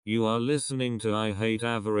You are listening to I Hate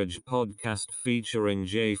Average podcast featuring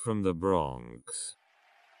Jay from the Bronx.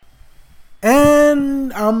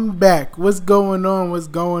 And I'm back. What's going on? What's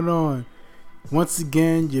going on? Once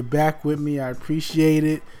again, you're back with me. I appreciate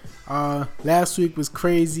it. Last week was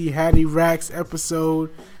crazy. Hattie Racks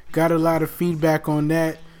episode. Got a lot of feedback on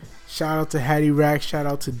that. Shout out to Hattie Racks. Shout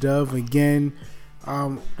out to Dove again.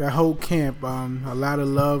 That whole camp. A lot of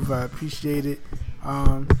love. I appreciate it.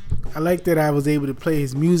 I like that I was able to play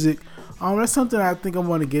his music. That's something I think I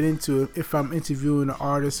want to get into if I'm interviewing an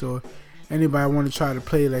artist or anybody want to try to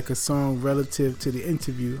play like a song relative to the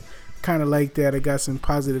interview. Kind of like that. I got some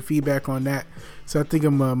positive feedback on that, so I think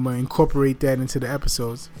I'm gonna incorporate that into the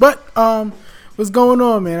episodes. But what's going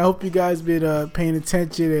on, man? I hope you guys been paying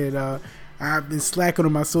attention, and I've been slacking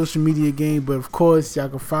on my social media game, but of course y'all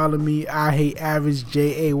can follow me. I Hate Average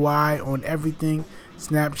JAY on everything: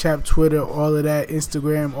 Snapchat, Twitter, all of that,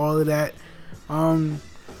 Instagram, all of that.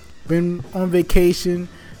 Been on vacation,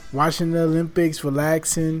 watching the Olympics,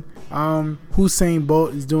 relaxing. Usain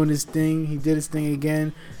Bolt is doing his thing. He did his thing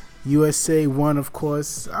again. USA won, of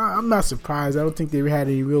course. I'm not surprised. I don't think they had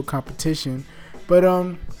any real competition, but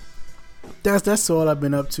that's all I've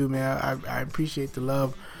been up to, man. I appreciate the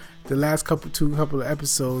love. The last couple of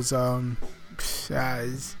episodes,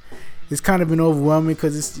 it's kind of been overwhelming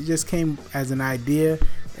because it just came as an idea,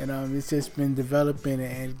 and it's just been developing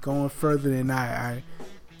and going further than I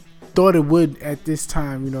thought it would at this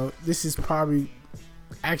time. This is probably,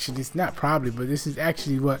 actually, it's not probably, but this is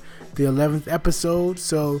actually the 11th episode.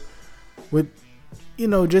 So with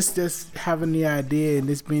just having the idea and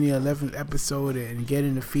this being the 11th episode and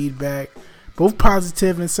getting the feedback, both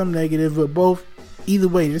positive and some negative, but both either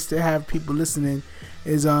way, just to have people listening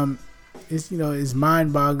is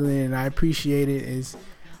mind-boggling, and I appreciate it.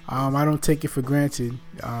 I don't take it for granted.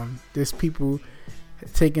 There's people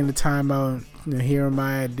taking the time out, hearing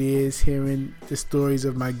my ideas, hearing the stories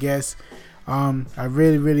of my guests. I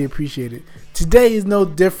really, really appreciate it. Today is no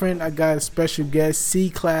different. I got a special guest,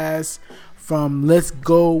 C-Class from Let's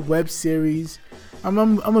Go web series. I'm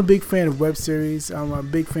a big fan of web series. I'm a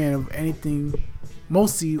big fan of anything,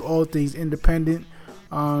 mostly all things independent.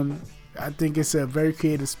 I think it's a very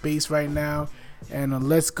creative space right now, and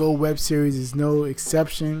Let's Go web series is no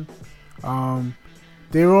exception.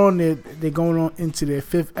 They're going on into their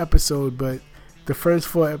 5th episode, but the first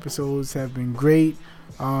 4 episodes have been great.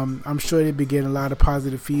 I'm sure they've been getting a lot of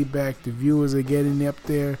positive feedback. The viewers are getting up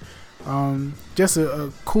there. Just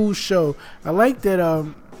a cool show. I like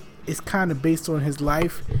that it's kind of based on his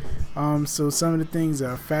life. So some of the things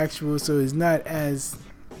are factual. So it's not as,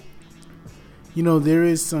 there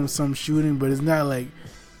is some shooting, but it's not like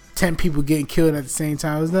 10 people getting killed at the same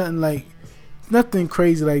time. It's nothing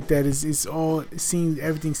crazy like that.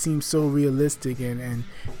 Everything seems so realistic, and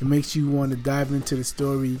it makes you want to dive into the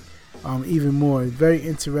story even more. It's very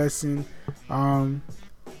interesting. It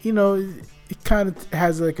kind of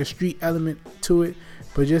has like a street element to it,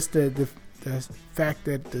 but just the fact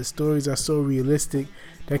that the stories are so realistic,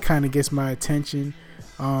 that kind of gets my attention.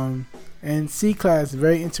 And C-Class,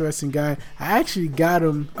 very interesting guy. I actually got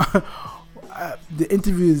him. The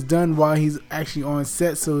interview is done while he's actually on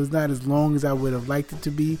set, so it's not as long as I would have liked it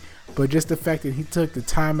to be. But just the fact that he took the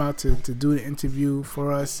time out to do the interview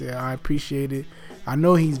for us, I appreciate it. I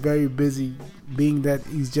know he's very busy, being that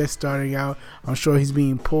he's just starting out. I'm sure he's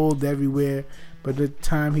being pulled everywhere. But the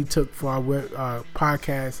time he took for our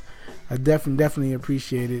podcast, I definitely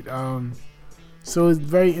appreciate it. So it's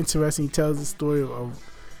very interesting. He tells the story of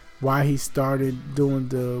why he started doing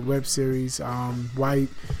the web series, why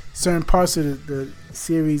certain parts of the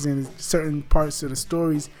series and certain parts of the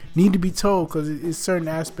stories need to be told, because it's certain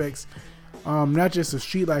aspects, not just of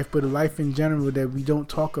street life, but of life in general, that we don't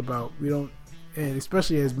talk about. We don't, and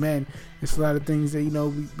especially as men, it's a lot of things that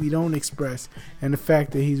we don't express. And the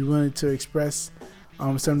fact that he's willing to express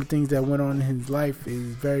some of the things that went on in his life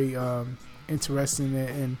is very interesting,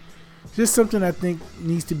 and just something I think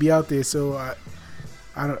needs to be out there. So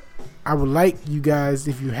I would like you guys,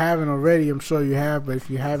 if you haven't already, I'm sure you have, but if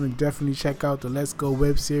you haven't, definitely check out the Let's Go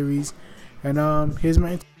web series. And here's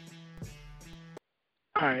my.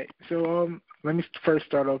 Alright, so let me first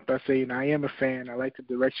start off by saying I am a fan. I like the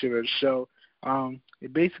direction of the show.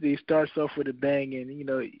 It basically starts off with a bang, and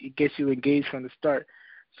it gets you engaged from the start.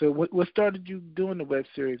 So what started you doing the web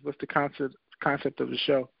series? What's the concept of the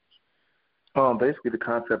show? Basically the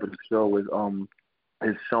concept of the show is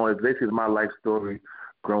showing, it's basically my life story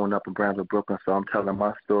growing up in Brownsville, Brooklyn. So I'm telling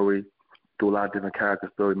my story through a lot of different character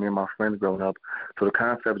stories, me and my friends growing up. So the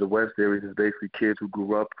concept of the web series is basically kids who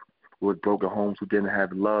grew up with broken homes who didn't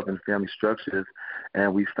have love and family structures,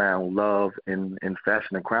 and we found love in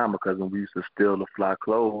fashion and crime, because when we used to steal the fly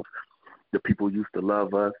clothes, the people used to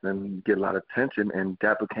love us and get a lot of attention, and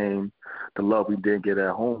that became the love we didn't get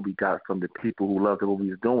at home. We got from the people who loved what we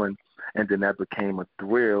was doing, and then that became a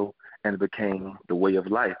thrill, and it became the way of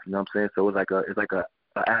life. You know what I'm saying? So it's like a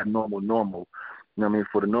abnormal normal. You know what I mean?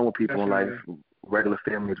 For the normal people in life, regular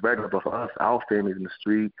family is regular, but for us, our family's in the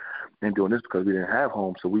street and doing this because we didn't have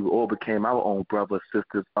homes. So we all became our own brothers,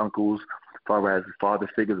 sisters, uncles, as far as father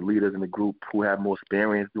figures, leaders in the group who had more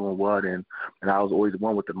experience doing what, and I was always the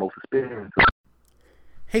one with the most experience.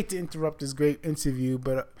 Hate to interrupt this great interview,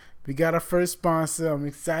 but we got our first sponsor. I'm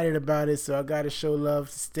excited about it, so I got to show love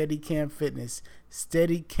to Steadicam Fitness.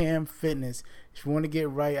 Steadicam Fitness. If you want to get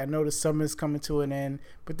right, I know the summer is coming to an end,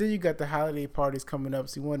 but then you got the holiday parties coming up,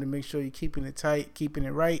 so you want to make sure you're keeping it tight, keeping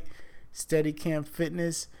it right. Steadicam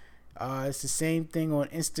Fitness. It's the same thing on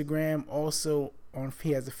Instagram. Also,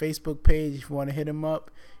 he has a Facebook page. If you want to hit him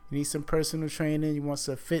up, you need some personal training, you want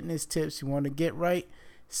some fitness tips, you want to get right,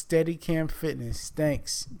 Steadicam Fitness.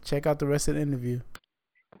 Thanks. Check out the rest of the interview.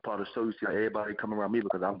 Part of the show, you see everybody come around me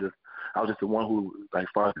because I was just the one who, like,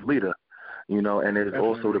 far as the leader, you know, and it's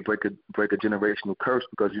also to break a generational curse,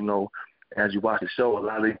 because, you know, as you watch the show, a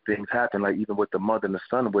lot of these things happen, like even with the mother and the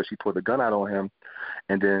son, where she put the gun out on him,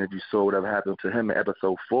 and then if you saw whatever happened to him in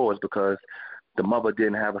episode 4, it's because the mother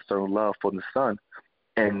didn't have a certain love for the son,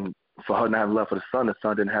 and for her not having love for the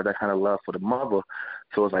son didn't have that kind of love for the mother.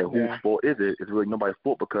 So it's like, whose fault is it? It's really nobody's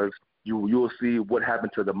fault, because you'll see what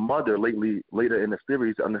happened to the mother later in the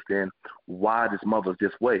series to understand why this mother's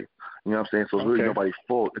this way. You know what I'm saying? So it's really nobody's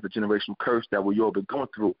fault. It's a generational curse that we all been going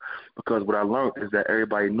through. Because what I learned is that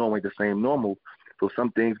everybody normally the same normal. So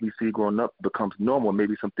some things we see growing up becomes normal.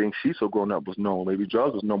 Maybe some things she saw growing up was normal. Maybe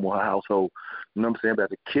drugs was normal in her household. You know what I'm saying? But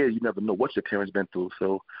as a kid, you never know what your parents been through.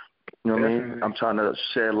 So, you know what I mean? I'm trying to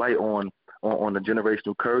shed light on the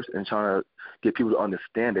generational curse and trying to get people to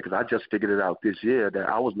understand it, because I just figured it out this year that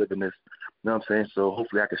I was living this. You know what I'm saying? So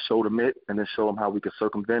hopefully I can show them it and then show them how we can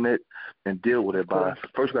circumvent it and deal with it. But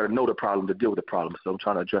first we got to know the problem to deal with the problem. So I'm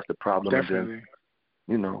trying to address the problem and then,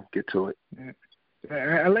 you know, get to it. Yeah.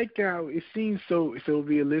 I like how it seems so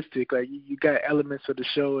realistic. Like you got elements of the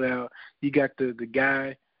show now. You got the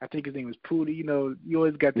guy. I think his name was Pootie. You know, you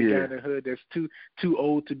always got the guy in the hood that's too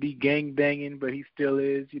old to be gang banging, but he still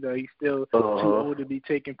is. You know, he's still too old to be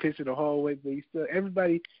taking piss in the hallway, but he's still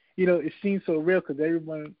everybody. You know, it seems so real because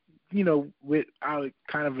everyone, you know, with our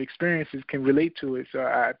kind of experiences can relate to it. So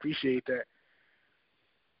I appreciate that.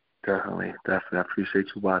 Definitely. I appreciate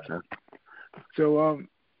you watching. So,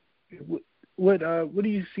 what do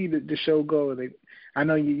you see the show go? Like, I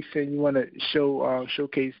know you said you want to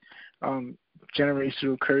showcase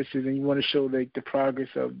generational curses, and you want to show like the progress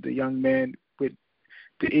of the young man with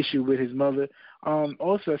the issue with his mother.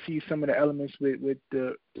 Also, I see some of the elements with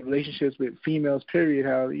the relationships with females. Period.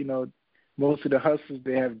 How, you know, most of the hustlers,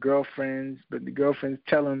 they have girlfriends, but the girlfriends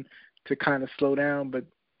tell them to kind of slow down. But,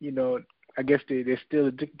 you know, I guess they're still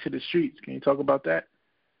addicted to the streets. Can you talk about that?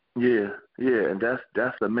 Yeah, and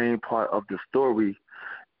that's the main part of the story,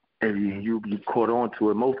 and you caught on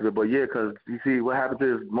to it, most of it. But yeah, because you see what happens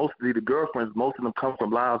is mostly the girlfriends, most of them come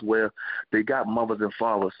from lives where they got mothers and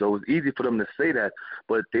fathers, so it's easy for them to say that,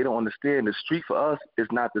 but they don't understand the street for us is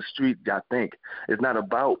not the street I think. It's not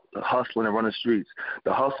about hustling and running streets.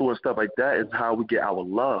 The hustle and stuff like that is how we get our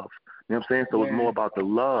love. You know what I'm saying? So it's more about the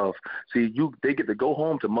love. See, they get to go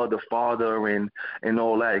home to mother, father, and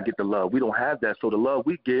all that and get the love. We don't have that. So the love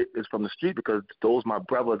we get is from the street, because those my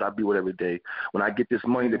brothers I be with every day. When I get this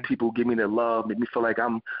money, the people give me their love, make me feel like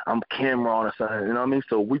I'm Cameron or something. You know what I mean?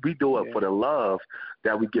 So we do it for the love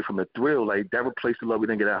that we get from the thrill. Like, that replaced the love we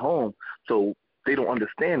didn't get at home. So they don't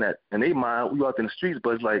understand that. And they mind, we out in the streets,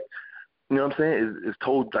 but it's like, you know what I'm saying? It's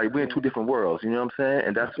told like we're in two different worlds. You know what I'm saying?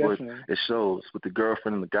 And that's what it shows with the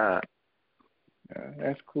girlfriend and the guy.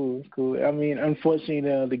 That's cool. It's cool. I mean, unfortunately,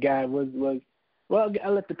 the guy was well.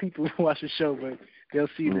 I'll let the people watch the show, but they'll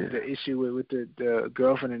see the issue with the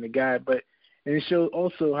girlfriend and the guy. But and it shows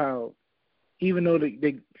also how, even though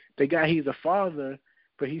the guy, he's a father,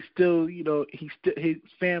 but he's still, you know, he's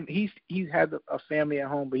has a family at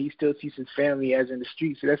home, but he still sees his family as in the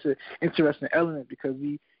streets. So that's an interesting element, because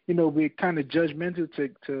we're kind of judgmental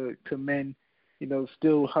to men, you know,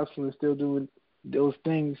 still hustling, still doing those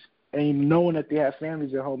things, and knowing that they have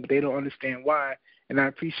families at home, but they don't understand why. And I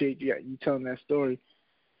appreciate you telling that story.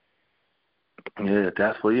 Yeah,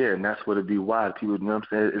 and that's what it be why people, you know what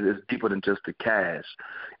I'm saying? It's deeper than just the cash.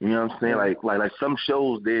 You know what I'm saying? Like some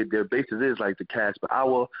shows, their basis is like the cash, but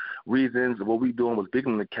our reasons, what we doing was bigger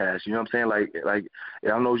than the cash. You know what I'm saying? Like I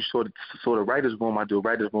don't know, you saw the writers room. I do a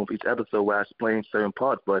writers room for each episode where I explain certain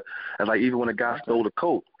parts, but it's like even when a guy stole a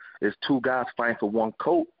coat, it's two guys fighting for one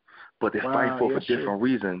coat. But they're fighting for different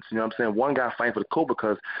reasons. You know what I'm saying? One guy fighting for the coat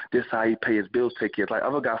because this how he pay his bills, take care. Like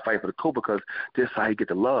other guy fighting for the coat because this how he get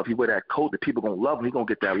the love. He wear that coat, the people gonna love him. He gonna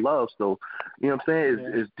get that love. So, you know what I'm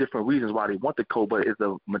saying? It's different reasons why they want the coat, but it's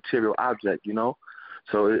a material object. You know,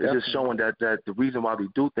 so it's just showing that the reason why we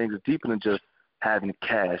do things is deeper than just having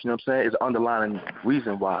cash. You know what I'm saying? It's an underlying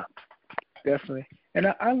reason why. Definitely, and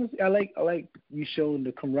I like you showing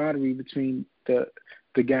the camaraderie between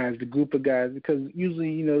the guys, the group of guys, because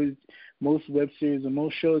usually, you know, most web series or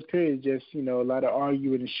most shows, period, just, you know, a lot of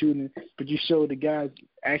arguing and shooting, but you show the guys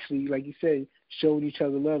actually, like you said, showing each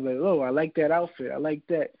other love, like, oh, I like that outfit, I like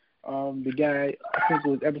that. The guy, I think it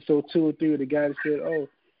was episode 2 or 3, where the guy said, oh,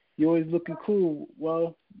 you're always looking cool.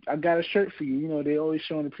 Well, I got a shirt for you. You know, they always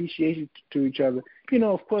showing appreciation to each other. You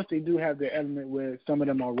know, of course, they do have their element where some of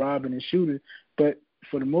them are robbing and shooting, but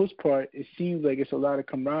for the most part, it seems like it's a lot of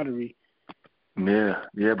camaraderie. Yeah,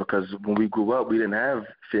 because when we grew up, we didn't have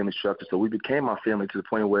family structure, so we became our family to the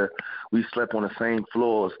point where we slept on the same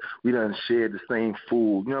floors. We done shared the same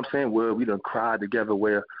food. You know what I'm saying? Where we done cried together.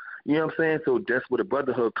 Where, you know what I'm saying? So that's where the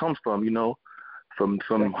brotherhood comes from. You know, from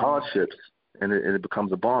hardships, and it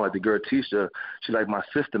becomes a bond. Like the girl Tisha, she like my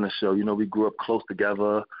sister in the show. You know, we grew up close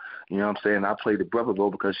together. You know what I'm saying? I played the brother role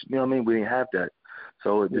because, you know what I mean? We didn't have that.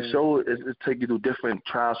 So the show is take you through different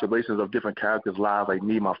trials, tribulations of different characters' lives, like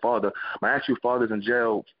me, my father. My actual father's in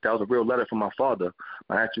jail. That was a real letter from my father.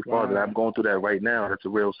 My actual father, I'm going through that right now. That's a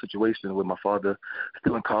real situation with my father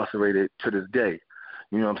still incarcerated to this day.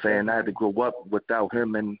 You know what I'm saying? I had to grow up without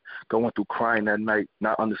him and going through crying that night,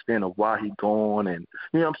 not understanding why he gone. And,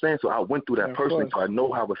 you know what I'm saying? So I went through that personally, so I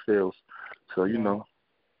know how it feels. So, you know.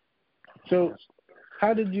 So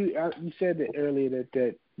how did you said that earlier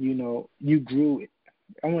that you know, you grew –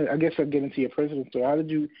 I guess I'll get into your personal story. How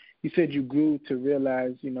did you said you grew to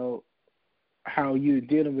realize, you know, how you're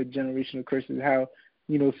dealing with generational curses, how,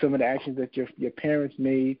 you know, some of the actions that your parents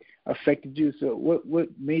made affected you. So what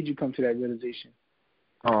made you come to that realization?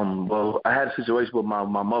 Well, I had a situation with my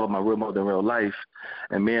mother, my real mother in real life,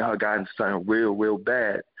 and me and her got into something real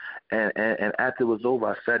bad. And after it was over,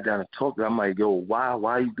 I sat down and talked to her. I'm like, yo,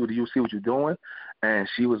 why do you see what you're doing? And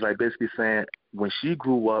she was like basically saying when she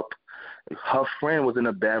grew up, her friend was in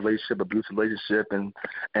a bad relationship, abusive relationship, and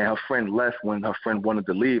her friend left when her friend wanted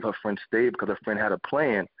to leave. Her friend stayed because her friend had a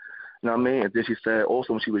plan. You know what I mean? And then she said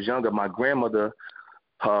also when she was younger, my grandmother,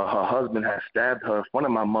 her husband had stabbed her in front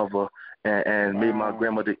of my mother and made my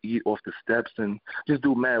grandmother eat off the steps and just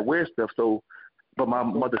do mad weird stuff. So, but my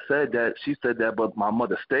mother said that, but my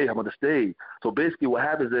mother stayed. Her mother stayed. So basically what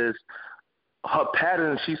happens is, her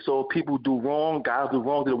pattern, she saw people do wrong, guys do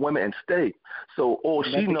wrong to the women and stay. So all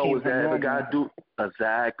she knows is that the guy do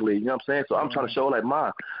exactly. You know what I'm saying? So I'm trying to show her, like,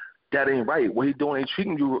 Ma, that ain't right. What he doing ain't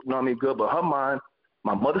treating you, you know what I mean, good. But her mind,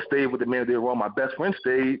 my mother stayed with the man that did wrong. My best friend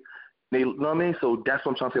stayed. You know what I mean? So that's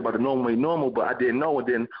what I'm trying to say about the normal ain't normal. But I didn't know. And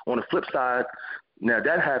then on the flip side, now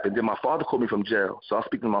that happened. Then my father called me from jail. So I was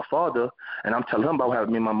speaking to my father, and I'm telling him about what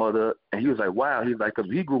happened to me and my mother. And he was like, wow. He's like,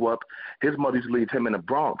 because he grew up, his mother used to leave him in the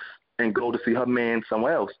Bronx and go to see her man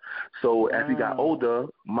somewhere else. So as he got older,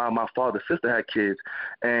 my father's sister had kids,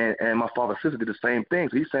 and my father's sister did the same thing.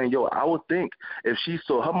 So he's saying, yo, I would think if she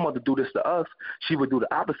saw her mother do this to us, she would do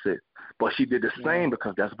the opposite. But she did the same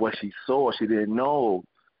because that's what she saw. She didn't know.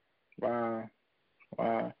 Wow.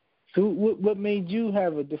 So what made you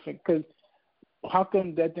have a different, because how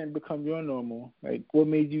come that didn't become your normal? Like, what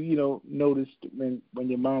made you, you know, notice when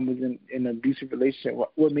your mom was in an abusive relationship?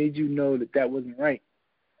 What made you know that wasn't right?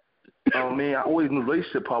 I mean, I always knew the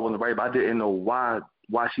relationship part wasn't right, but I didn't know why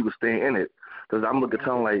she was staying in it. Because I'm looking at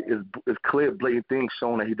telling like it's clear, blatant things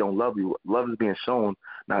showing that he don't love you. Love is being shown,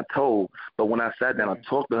 not told. But when I sat down and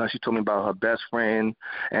talked to her, she told me about her best friend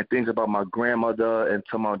and things about my grandmother and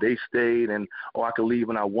somehow they stayed and I could leave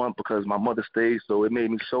when I want because my mother stayed. So it made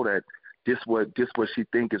me show that this what she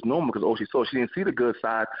think is normal because she saw. She didn't see the good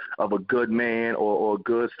side of a good man or a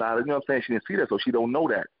good side. You know what I'm saying? She didn't see that, so she don't know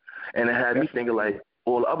that. And it had me thinking like,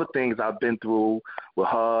 all the other things I've been through with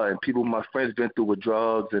her and people my friends been through with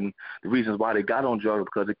drugs and the reasons why they got on drugs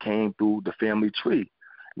because it came through the family tree.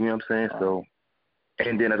 You know what I'm saying? So,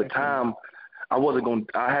 and then at the time, I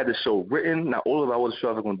had the show written. Not all of it, I wasn't sure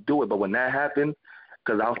I was going to do it, but when that happened,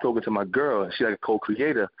 because I was talking to my girl, and she's like a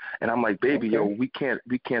co-creator, and I'm like, baby, Okay. yo, we can't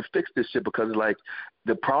fix this shit because like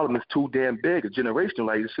the problem is too damn big. It's generational.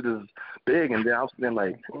 Like this shit is big, and then I was then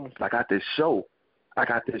like, I got this show.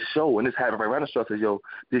 And this happened right around the show. I said, yo,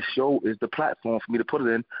 this show is the platform for me to put it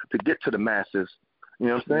in to get to the masses. You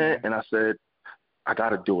know what I'm saying? And I said, I got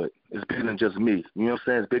to do it. It's bigger than just me. You know what I'm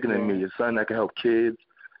saying? It's bigger than me. It's something that can help kids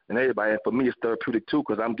and everybody. And for me, it's therapeutic, too,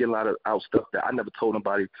 because I'm getting a lot of out stuff that I never told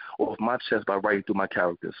nobody off my chest by writing through my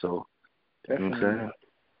characters. So, Definitely. You know what I'm saying?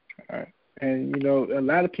 All right. And, you know, a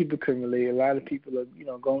lot of people can relate. A lot of people are, you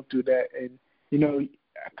know, going through that. And, you know,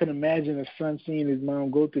 I can imagine a son seeing his mom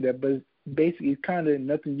go through that. But basically, it's kind of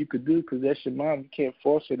nothing you could do because that's your mom. You can't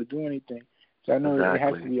force her to do anything. So I know it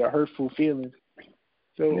has to be a hurtful feeling.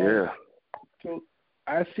 So, so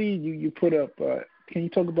I see you put up, can you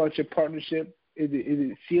talk about your partnership? Is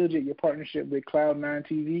it sealed yet, your partnership with Cloud9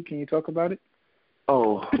 TV? Can you talk about it?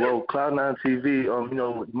 Oh, well, Cloud9 TV, you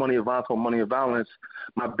know, Money and Violence.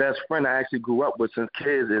 My best friend I actually grew up with since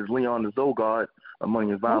kids is Leon the Zogard of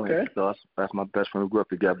Money and Violence. Okay. So that's my best friend. We grew up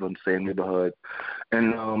together in the same neighborhood.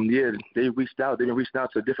 And, they reached out. They've been reaching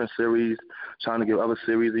out to different series, trying to give other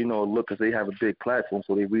series, you know, a look because they have a big platform.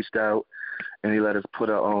 So they reached out, and they let us put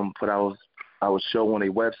our show on a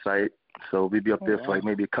website. So we'd be up there for like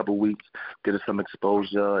maybe a couple weeks, get us some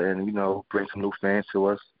exposure, and, you know, bring some new fans to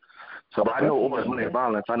us. So I know all of Money and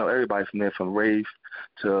Violence. I know everybody from there, from Rafe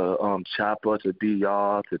to Chopper to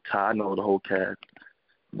BR to Ty. I know the whole cast.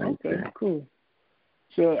 Okay, cool.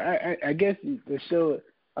 So I guess the show,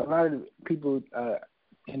 a lot of people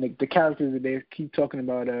and the characters that they keep talking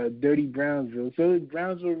about, Dirty Brownsville. So is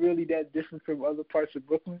Brownsville really that different from other parts of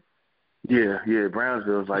Brooklyn? Yeah.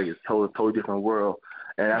 Brownsville is like a totally different world.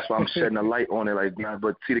 And that's why I'm shedding a light on it. Like,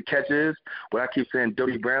 but see, the catch is, what I keep saying,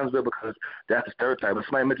 Dirty Brownsville, because that's a stereotype. If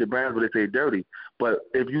somebody mentions Brownsville, they say dirty. But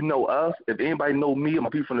if you know us, if anybody know me or my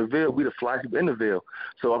people from the Ville, we the fly people in the Ville.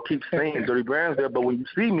 So I keep saying Dirty Brownsville, but when you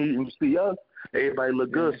see me and you see us, everybody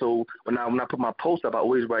look good. So when I put my post up, I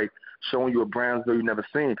always write, showing you a Brownsville you never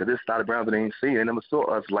seen, because this side of Brownsville they ain't seen. They never saw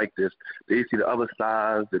us like this. They see the other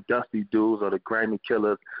sides, the dusty dudes or the grimy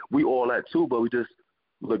killers. We all that too, but we just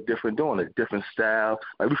look different doing it, different style.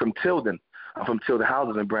 Like we from Tilden. I'm from Tilden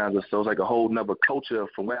Houses in Brownsville, so it's like a whole nother culture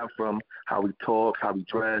from where I'm from, how we talk, how we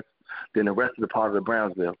dress, than the rest of the part of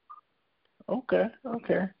Brownsville. Okay.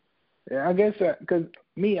 Yeah, I guess because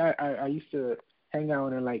me, I used to hang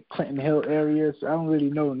out in like Clinton Hill area, so I don't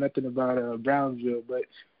really know nothing about Brownsville, but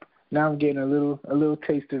now I'm getting a little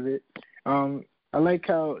taste of it. I like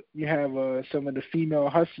how you have some of the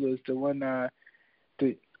female hustlers. The one, I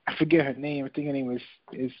forget her name. I think her name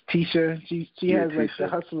is Tisha. She has Tisha. like the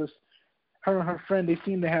hustlers. Her and her friend, they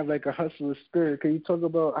seem to have like a hustler spirit. Can you talk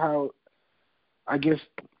about how, I guess,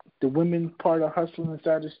 the women part of hustling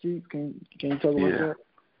inside the street? Can you talk about that?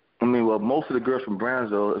 I mean, well, most of the girls from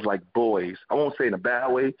Brownsville is like boys. I won't say in a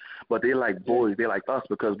bad way, but they like boys. They like us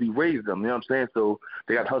because we raised them. You know what I'm saying? So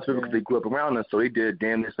they got hustlers because they grew up around us. So they did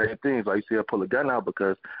damn the same things. Like you see her pull a gun out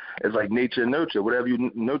because it's like nature and nurture. Whatever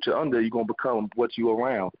you nurture under, you're going to become what you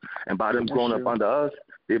around. And by them growing up under us,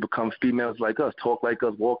 they become females like us, talk like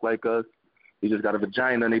us, walk like us. They just got a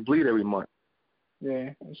vagina and they bleed every month.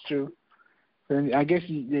 Yeah, that's true. And I guess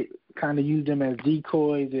they kind of use them as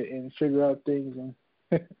decoys and figure out things. And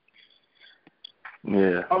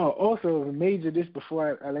yeah. Oh, also the major. This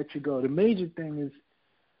before I let you go. The major thing is,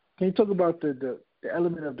 can you talk about the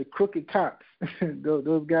element of the crooked cops?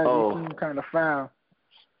 those guys seem kind of foul.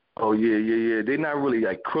 Oh yeah. They're not really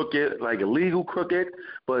like crooked, like illegal crooked,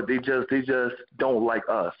 but they just don't like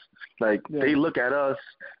us. Like they look at us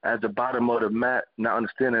as the bottom of the mat, not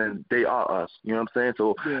understanding they are us. You know what I'm saying?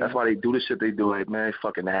 So that's why they do the shit they do. Like, man,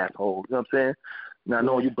 fucking asshole. You know what I'm saying? Now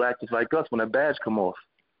knowing you black just like us when that badge come off.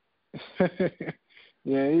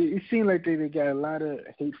 Yeah, it seemed like they got a lot of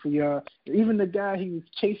hate for y'all. Even the guy, he was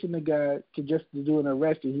chasing the guy to just to do an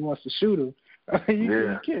arrest, and he wants to shoot him.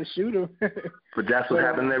 You can't shoot him. But that's what's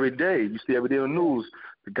happening every day. You see every day on the news.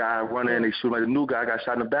 The guy running, they shoot him. Like the new guy got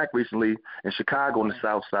shot in the back recently in Chicago on the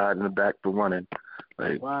south side in the back for running.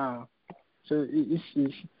 Like, wow. So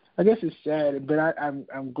it's I guess it's sad, but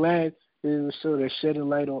I'm glad it was sort of shedding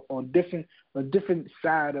light on a different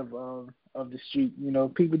side of the street. You know,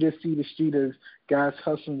 people just see the street as guys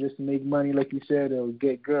hustling just to make money, like you said, or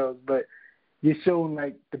get girls. But you're showing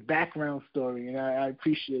like the background story, and I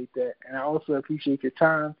appreciate that. And I also appreciate your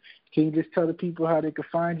time. Can you just tell the people how they can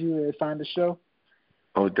find you and find the show?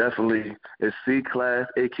 Oh, definitely. It's C-Class,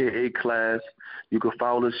 a.k.a. Class. You can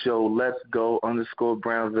follow the show, Let's Go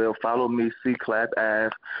 _Brownsville. Follow me, C-Class Ave.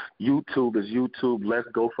 YouTube is YouTube, Let's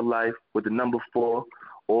Go for Life with the number 4.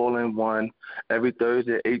 All in One, every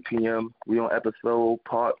Thursday at 8 p.m. We on episode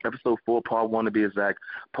 4, part 1 to be exact.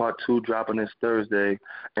 Part 2 dropping this Thursday,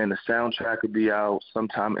 and the soundtrack will be out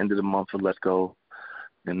sometime end of the month for Let's Go.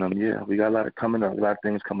 And yeah, we got a lot of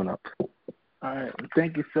things coming up. All right,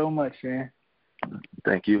 thank you so much, man.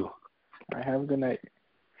 Thank you. All right, have a good night.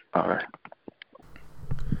 All right.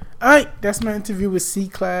 All right, that's my interview with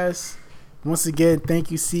C-Class. Once again, thank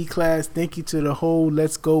you, C-Class. Thank you to the whole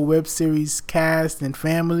Let's Go web series cast and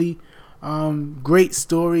family. Great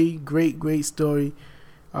story. Great story.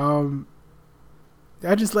 I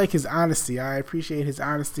just like his honesty. I appreciate his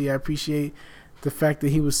honesty. I appreciate the fact that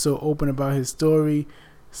he was so open about his story,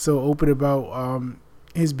 so open about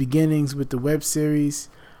his beginnings with the web series.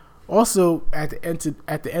 Also, at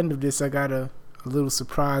the end of this, I got a little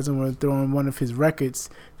surprise. I'm going to throw in one of his records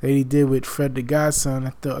that he did with Fred the Godson. I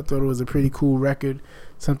thought it was a pretty cool record,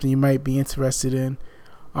 something you might be interested in.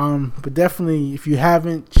 But definitely, if you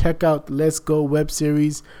haven't, check out the Let's Go web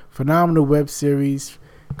series. Phenomenal web series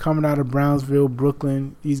coming out of Brownsville,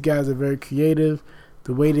 Brooklyn. These guys are very creative.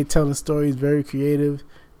 The way they tell the story is very creative.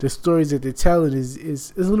 The stories that they're telling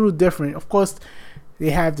is a little different. Of course, they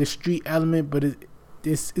have the street element, but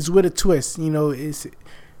it's with a twist. You know,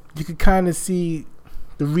 you can kind of see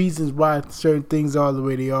the reasons why certain things are the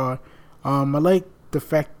way they are. I like the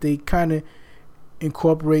fact they kind of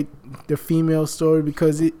incorporate the female story,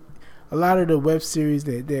 because a lot of the web series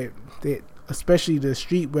that especially the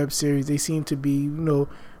street web series, they seem to be,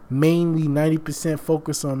 mainly 90%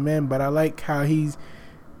 focused on men. But I like how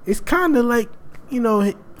it's kind of like,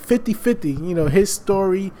 50-50, his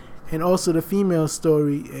story and also the female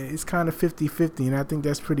story. It's kind of 50-50, and I think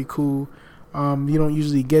that's pretty cool. You don't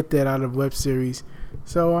usually get that out of web series.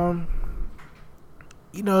 So,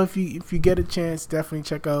 if you get a chance, definitely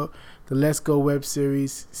check out the Let's Go web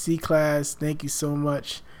series. C-Class, thank you so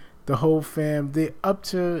much. The whole fam, they're up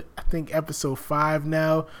to, I think, episode 5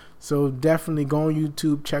 now. So definitely go on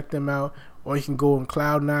YouTube, check them out. Or you can go on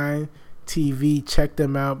Cloud9 TV, check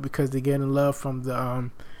them out, because they're getting love from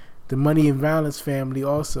the Money and Violence family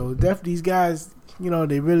also. Definitely, these guys,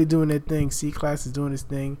 they're really doing their thing. C-Class is doing his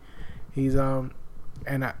thing. He's and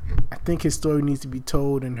I think his story needs to be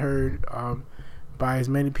told and heard by as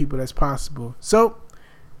many people as possible. So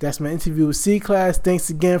that's my interview with C-Class. Thanks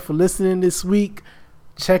again for listening this week.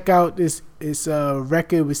 Check out this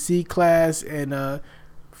record with C-Class and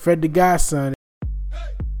Fred the Godson.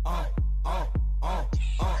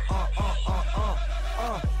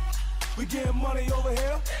 We getting money over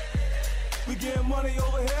here. We getting money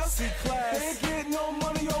over here. C-Class. They ain't getting no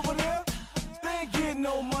money over there. They ain't getting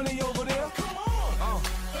no money over there. Come on.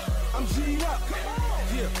 I'm G'd up. Come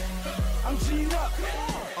on. Yeah. I'm G'd up.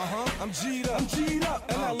 I'm G'd up. I'm G'd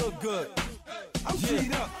up. And I look good. I'm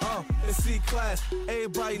G'd up. It's C-Class.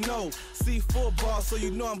 Everybody know. C4 bar, so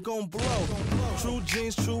you know I'm gon' blow. True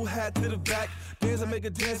jeans, true hat to the back. Dance and make a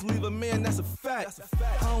dance, leave a man, that's a fact.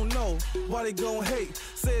 I don't know why they gon' hate.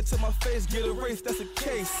 Say it to my face, get a race, that's a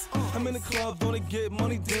case. I'm in the club, gonna get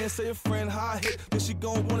money, dance. Say a friend, high hit, then she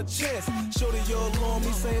gon' want a chance. Shorty, you all on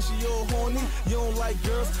me, saying she all horny. You don't like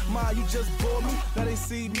girls, you just bore me. Now they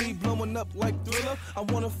see me blowing up like Thriller. I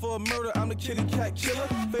want her for a murder, I'm the kitty cat killer.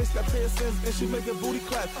 Face got piercings, and she make a booty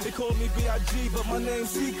clap. They call me B.I.G., but my name's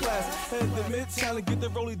C-Class. Head the mid-town and get the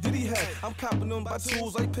rollie Diddy hat. I'm copping them by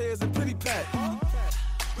tools like Pears and Pity Pat.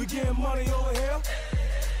 We getting money over here.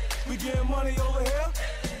 We getting money over here.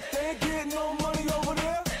 They ain't getting no money over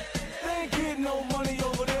there. They ain't getting no money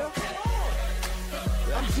over there.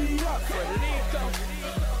 I'm G'd up.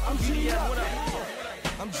 I'm G'd up.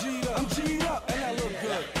 I'm G'd up. I'm G'd up. And I look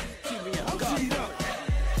good. I'm G'd up.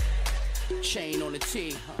 Chain on the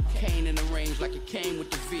T. Cane in the range like it came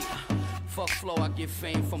with the V. Fuck flow, I get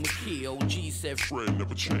fame from a key. OG said friend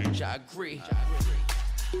never change. I agree.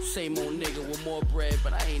 Same old nigga with more bread,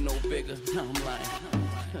 but I ain't no bigger. No, I'm lying.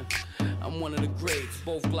 I'm one of the greats.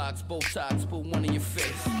 Both Glocks, both sides, put one in your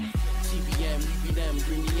face. TBM, EBM,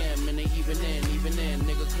 bring the M, and they even in.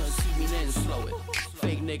 Nigga couldn't see me then, slow it.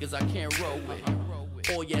 Fake niggas I can't roll with.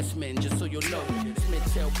 All yes men, just so you know it.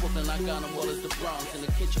 Smithtown, Brooklyn, I got them all as the Bronx. In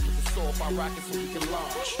the kitchen with the soul, I rock it so we can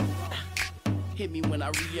launch. Hit me when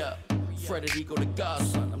I re-up. Frederico the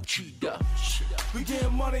Godson, I'm G'd up. We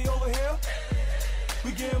getting money over here.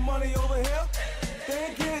 We getting money over here. They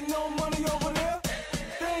ain't getting no money over there.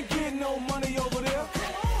 They ain't getting no money over there.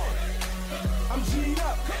 I'm G'd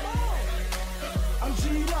up. I'm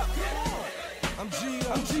G'd up. I'm G'd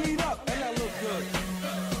up. I'm G'd up. And I look good.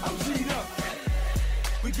 I'm G'd up.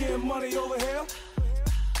 We getting money over here.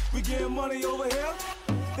 We getting money over here.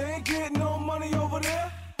 They ain't getting no money over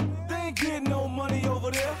there. They ain't getting no money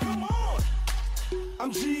over there. Come on.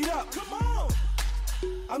 I'm G'd up. Come on.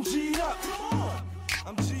 I'm G'd up. Come on.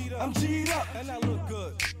 I'm G'd up. I'm G'd up. And I look